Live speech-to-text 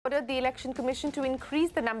ordered the Election Commission to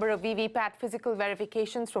increase the number of VVPAT physical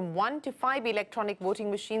verifications from 1 to 5 electronic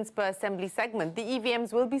voting machines per assembly segment. The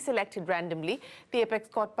EVMs will be selected randomly. The Apex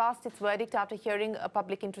Court passed its verdict after hearing a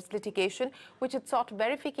public interest litigation, which had sought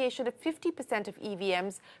verification of 50% of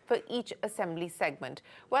EVMs for each assembly segment.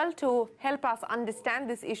 Well, to help us understand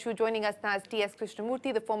this issue, joining us now is TS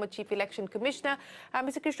Krishnamurthy, the former Chief Election Commissioner.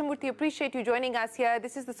 Mr. Krishnamurthy, appreciate you joining us here.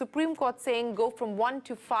 This is the Supreme Court saying go from 1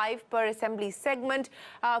 to 5 per assembly segment.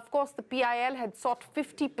 Of course, the PIL had sought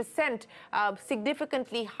 50%,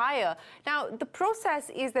 significantly higher. Now, the process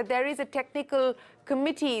is that there is a technical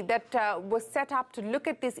committee that was set up to look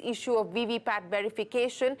at this issue of VVPAT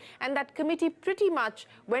verification, and that committee pretty much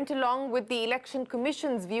went along with the Election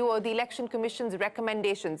Commission's view or the Election Commission's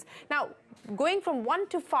recommendations. Now, going from 1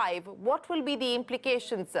 to 5, what will be the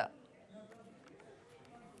implications, sir?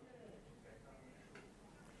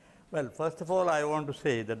 Well, first of all, I want to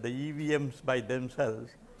say that the EVMs by themselves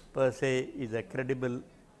per se is a credible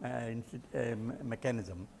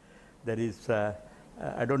mechanism. There is,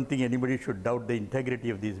 I don't think anybody should doubt the integrity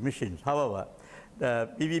of these machines. However, the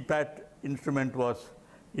VVPAT instrument was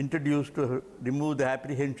introduced to remove the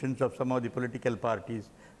apprehensions of some of the political parties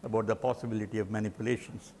about the possibility of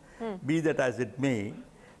manipulations. Be that as it may,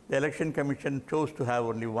 the Election Commission chose to have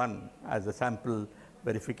only one as a sample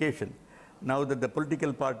verification. Now that the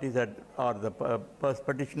political parties or the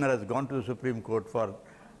petitioner has gone to the Supreme Court for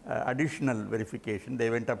additional verification, they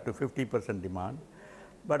went up to 50% demand.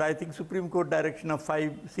 But I think Supreme Court direction of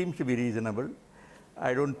 5 seems to be reasonable.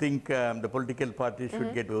 I don't think the political parties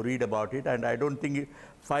should get worried about it, and I don't think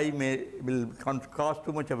 5 will cause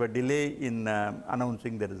too much of a delay in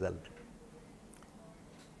announcing the result.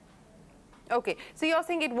 Okay, so you're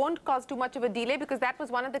saying it won't cause too much of a delay, because that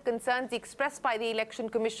was one of the concerns expressed by the Election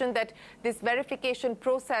Commission, that this verification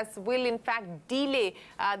process will in fact delay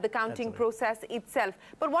the counting process itself.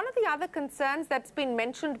 But one of the other concerns that's been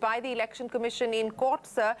mentioned by the Election Commission in court,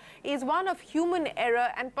 sir, is one of human error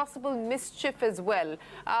and possible mischief as well.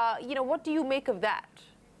 You know, what do you make of that?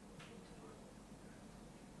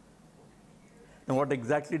 Now, what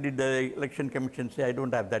exactly did the Election Commission say? I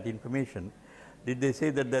don't have that information. Did they say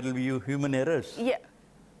that there will be human errors? Yeah.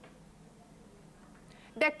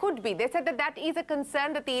 There could be. They said that that is a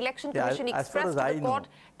concern that the Election Commission expressed to the court,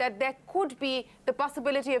 that there could be the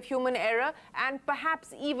possibility of human error and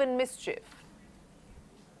perhaps even mischief.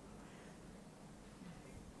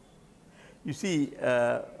 You see,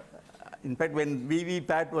 in fact, when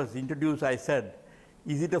VVPAT was introduced, I said,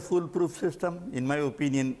 is it a foolproof system? In my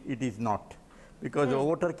opinion, it is not. Because the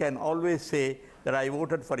voter can always say that I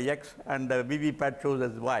voted for X and the VVPAT shows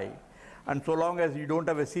as Y. And so long as you don't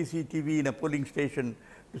have a CCTV in a polling station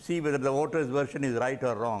to see whether the voter's version is right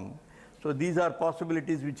or wrong. So these are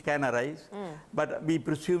possibilities which can arise. But we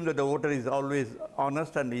presume that the voter is always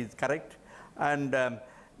honest and is correct. And the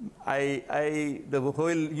whole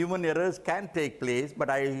human errors can take place, but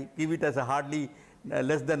I give it as a hardly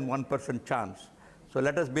less than 1% chance. So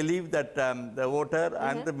let us believe that the voter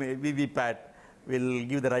and the VVPAT will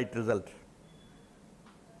give the right result.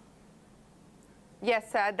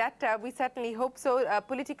 Yes, that we certainly hope so.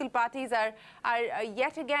 Political parties are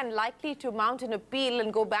yet again likely to mount an appeal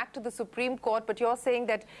and go back to the Supreme Court. But you're saying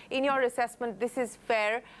that in your assessment, this is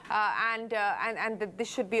fair and that this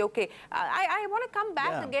should be okay. I want to come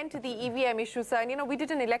back again to the EVM issue, sir. And, you know, we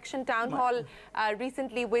did an election town hall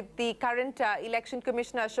recently with the current Election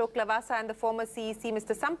Commissioner, Ashok Lavasa, and the former CEC,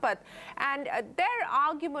 Mr. Sampath. And their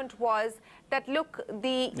argument was that, look,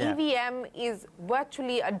 the EVM is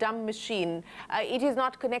virtually a dumb machine. It is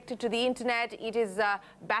not connected to the internet. It is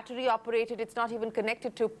battery operated. It's not even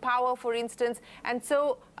connected to power, for instance. And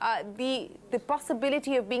so the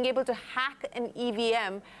possibility of being able to hack an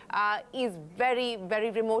EVM is very,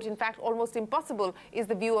 very remote. In fact, almost impossible is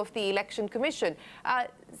the view of the Election Commission.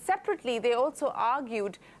 Separately, they also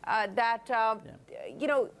argued that, you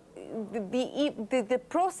know, the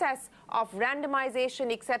process of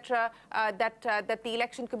randomization, etc., that the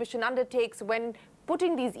Election Commission undertakes when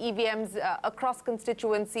putting these EVMs across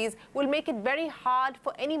constituencies will make it very hard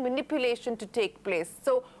for any manipulation to take place.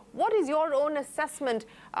 So what is your own assessment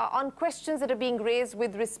on questions that are being raised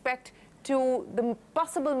with respect to the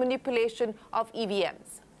possible manipulation of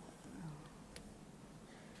EVMs?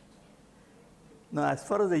 Now, as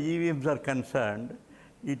far as the EVMs are concerned,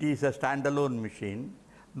 it is a standalone machine.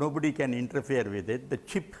 Nobody can interfere with it. The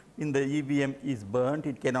chip in the EVM is burnt.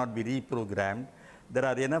 It cannot be reprogrammed. There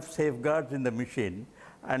are enough safeguards in the machine,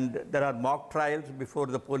 and there are mock trials before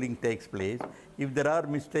the polling takes place. If there are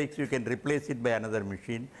mistakes, you can replace it by another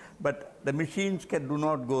machine. But the machines do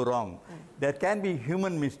not go wrong. There can be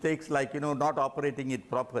human mistakes, like, you know, not operating it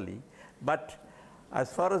properly. But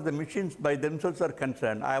As far as the machines by themselves are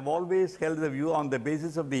concerned, I have always held the view on the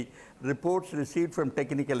basis of the reports received from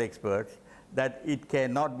technical experts that it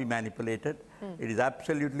cannot be manipulated. It is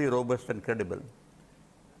absolutely robust and credible.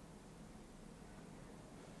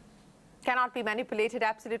 Cannot be manipulated,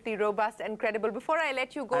 absolutely robust and credible. Before I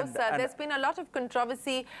let you go, sir, there's been a lot of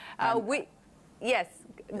controversy. Yes,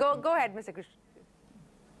 go ahead, Mr. Krishna.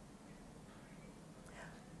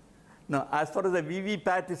 Now, as far as the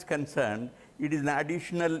VVPAT is concerned, it is an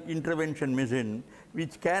additional intervention machine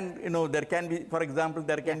which can, there can be, for example,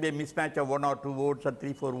 there can be a mismatch of 1 or 2 votes or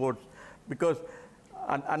 3, 4 votes, because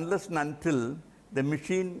unless and until the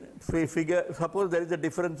machine figure, suppose there is a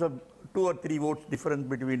difference of 2 or 3 votes difference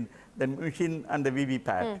between the machine and the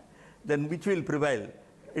VVPAT, then which will prevail?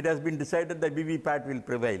 It has been decided that VVPAT will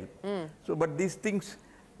prevail. So, but these things,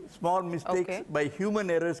 small mistakes by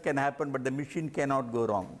human errors can happen, but the machine cannot go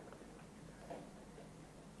wrong.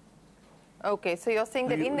 Okay, so you're saying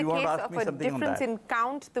that in the case of a difference in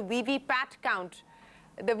count, the VVPAT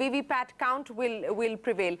count will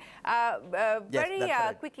prevail.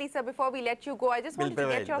 Very quickly, sir, before we let you go, I just wanted to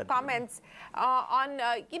get your comments on,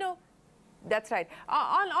 that's right.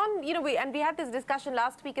 And we had this discussion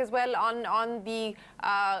last week as well on the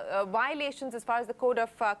violations as far as the code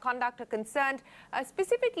of conduct are concerned.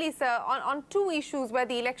 Specifically, sir, on 2 issues where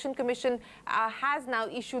the Election Commission has now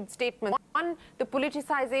issued statements. 1, the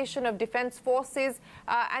politicization of defense forces,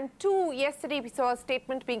 and 2, yesterday we saw a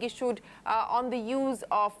statement being issued on the use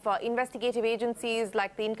of investigative agencies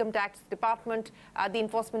like the Income Tax Department, the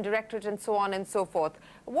Enforcement Directorate, and so on and so forth.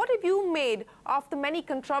 What have you made of the many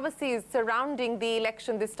controversies surrounding the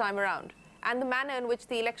election this time around and the manner in which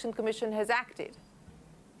the Election Commission has acted?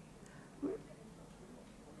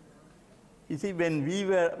 You see,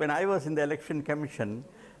 when I was in the Election Commission,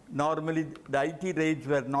 normally the IT raids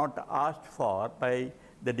were not asked for by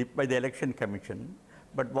the Election Commission.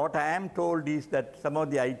 But what I am told is that some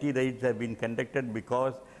of the IT raids have been conducted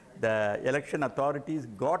because the election authorities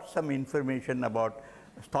got some information about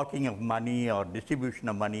stocking of money or distribution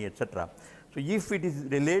of money, etc. So if it is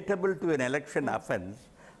relatable to an election offense,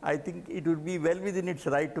 I think it would be well within its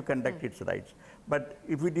right to conduct its rights. But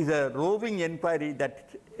if it is a roving inquiry, that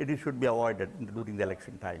it should be avoided during the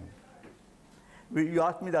election time. You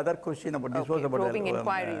asked me the other question about this was about roving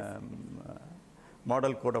inquiries.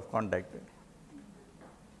 Model code of conduct.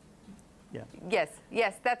 Yeah.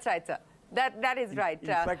 Yes, that's right, sir. That is right. In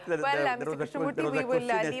fact, there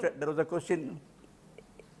was a question.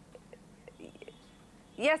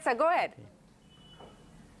 Yes, sir, go ahead.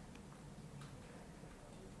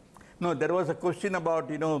 No, there was a question about,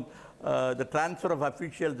 the transfer of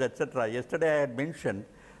officials, etc. Yesterday I had mentioned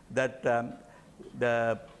that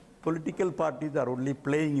the political parties are only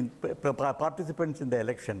participants in the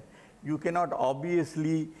election. You cannot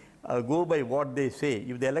obviously go by what they say.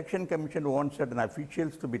 If the Election Commission wants certain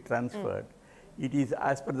officials to be transferred, it is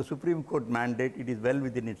as per the Supreme Court mandate, it is well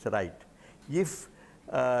within its right. If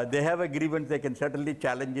they have a grievance, they can certainly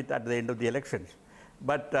challenge it at the end of the elections.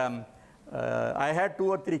 But I had 2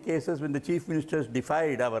 or 3 cases when the chief ministers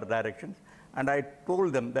defied our directions, and I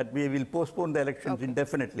told them that we will postpone the elections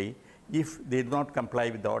indefinitely if they do not comply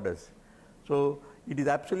with the orders. So it is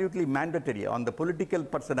absolutely mandatory on the political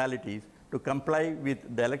personalities to comply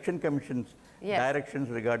with the Election Commission's directions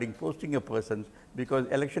regarding posting of persons, because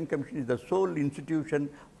Election Commission is the sole institution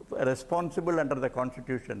responsible under the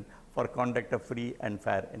Constitution for conduct of free and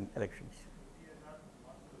fair elections.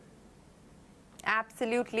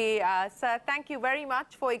 Absolutely. Sir, thank you very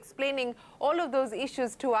much for explaining all of those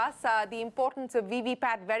issues to us, the importance of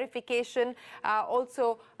VVPAT verification,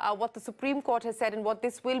 also what the Supreme Court has said and what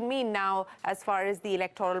this will mean now as far as the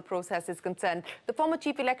electoral process is concerned. The former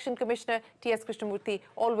Chief Election Commissioner, TS Krishnamurthy,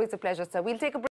 always a pleasure, sir. We'll take a break.